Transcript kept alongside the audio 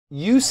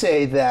You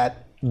say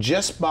that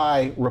just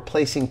by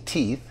replacing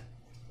teeth,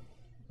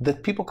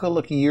 that people could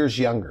look years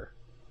younger,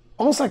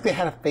 almost like they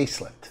had a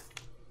facelift.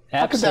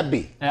 How could that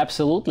be?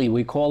 Absolutely.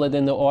 We call it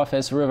in the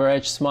office River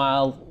Edge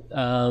Smile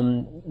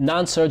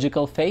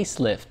non-surgical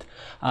facelift.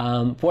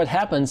 What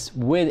happens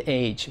with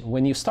age,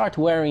 when you start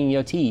wearing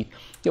your teeth,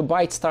 your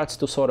bite starts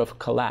to sort of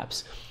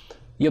collapse.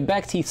 Your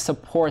back teeth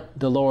support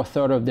the lower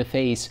third of the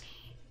face.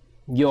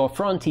 Your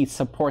front teeth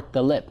support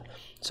the lip.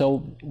 So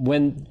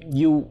when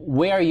you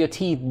wear your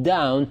teeth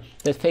down,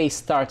 the face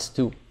starts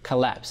to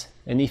collapse.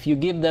 And if you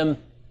give them,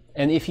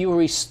 and if you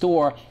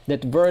restore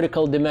that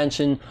vertical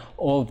dimension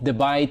of the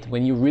bite,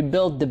 when you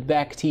rebuild the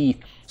back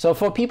teeth. So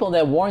for people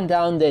that worn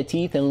down their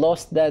teeth and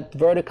lost that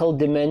vertical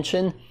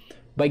dimension,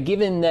 by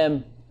giving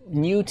them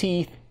new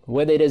teeth,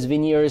 whether it is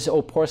veneers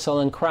or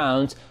porcelain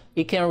crowns,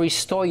 it can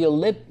restore your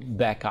lip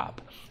back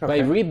up.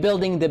 Okay. By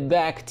rebuilding the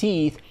back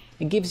teeth,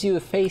 it gives you a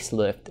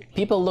facelift.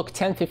 People look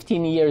 10,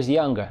 15 years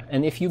younger.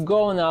 And if you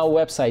go on our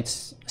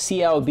websites,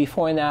 see our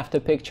before and after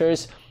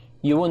pictures,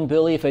 you wouldn't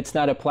believe it's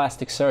not a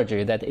plastic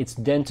surgery, that it's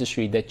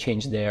dentistry that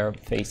changed their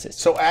faces.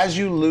 So as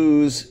you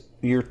lose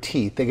your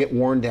teeth, they get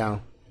worn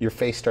down, your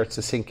face starts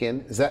to sink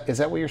in. Is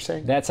that what you're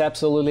saying? That's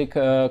absolutely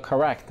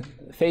correct.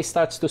 Face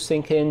starts to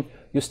sink in.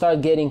 You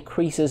start getting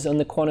creases on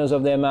the corners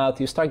of their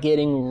mouth. You start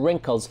getting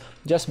wrinkles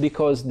just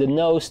because the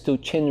nose to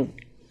chin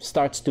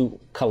starts to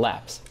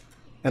collapse.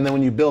 And then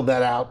when you build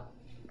that out,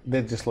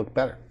 they just look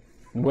better.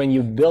 When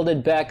you build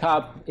it back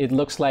up, it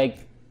looks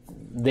like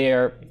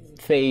their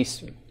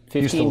face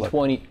 15,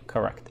 20,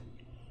 correct.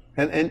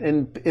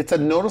 And it's a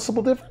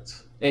noticeable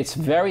difference? It's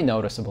very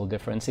noticeable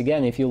difference.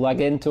 Again, if you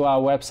log into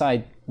our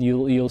website,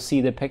 you'll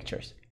see the pictures.